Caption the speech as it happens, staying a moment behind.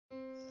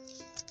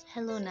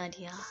Hello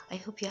Nadia, I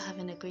hope you're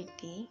having a great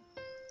day.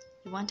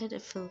 You wanted a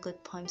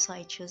feel-good poem, so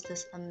I chose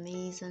this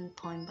amazing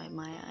poem by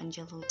Maya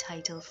Angelou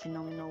titled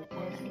Phenomenal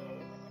Woman.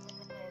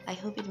 I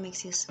hope it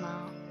makes you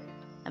smile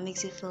and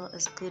makes you feel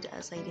as good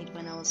as I did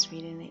when I was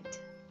reading it.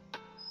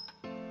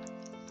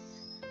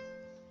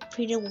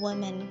 Pretty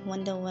women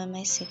wonder where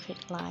my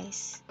secret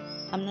lies.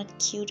 I'm not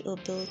cute or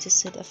built to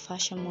suit a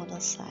fashion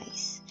model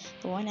size,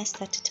 but when I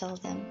start to tell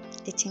them,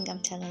 they think I'm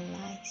telling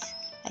lies.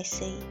 I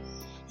say,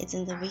 it's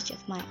in the reach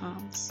of my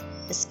arms,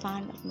 the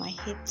span of my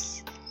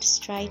hips, the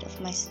stride of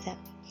my step,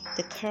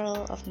 the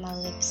curl of my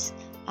lips.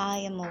 I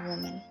am a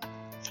woman,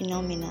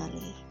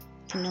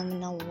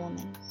 phenomenal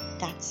woman,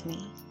 that's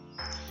me.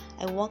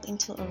 I walk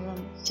into a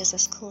room just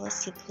as cool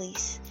as you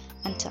please,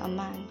 and to a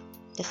man,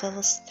 the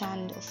fellows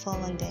stand or fall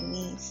on their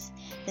knees.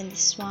 Then they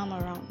swarm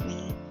around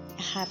me.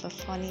 I have a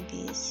funny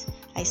biz.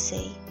 I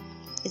say,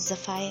 it's the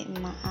fire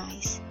in my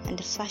eyes and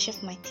the flash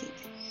of my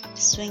teeth,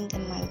 the swing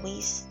in my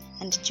waist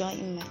and the joy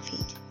in my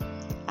feet.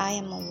 I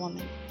am a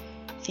woman,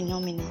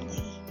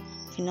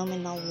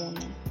 phenomenal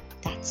woman,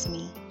 that's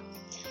me.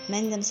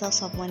 Men themselves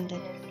have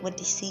wondered what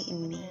they see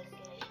in me.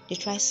 They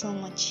try so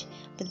much,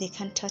 but they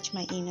can't touch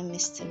my inner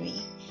mystery.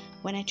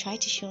 When I try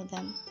to show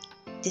them,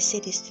 they say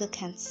they still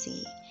can't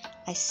see.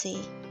 I say,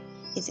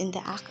 it's in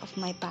the arc of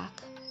my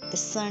back, the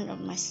sun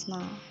of my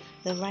smile,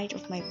 the right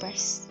of my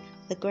breast,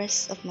 the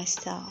grace of my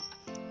style.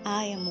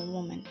 I am a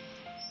woman,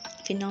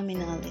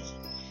 phenomenal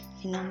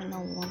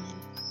woman,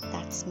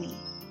 that's me.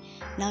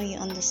 Now you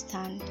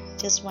understand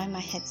just why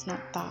my head's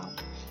not bowed.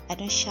 I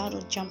don't shout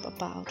or jump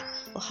about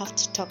or have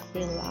to talk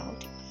real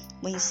loud.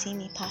 When you see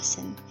me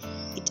passing,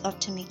 it ought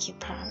to make you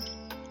proud.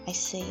 I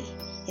say,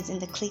 it's in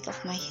the click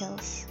of my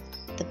heels,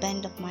 the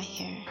bend of my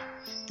hair,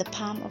 the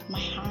palm of my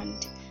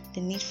hand, the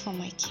need for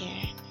my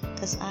care,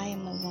 'cause I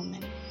am a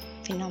woman,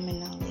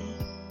 phenomenal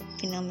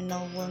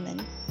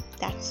woman,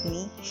 that's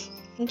me.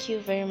 Thank you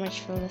very much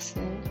for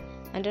listening,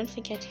 and don't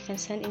forget you can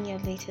send in your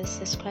latest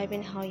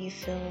describing how you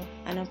feel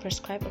and I'll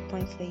prescribe a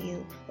poem for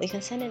you, or you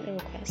can send in a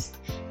request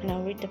and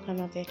I'll read the poem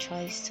of your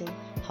choice to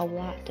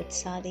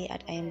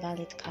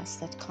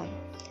hawa.sadi@iamvalidcast.com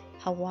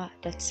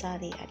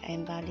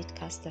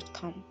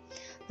hawa.sadi@iamvalidcast.com.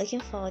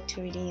 Looking forward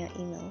to reading your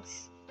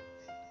emails.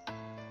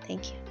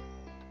 Thank you.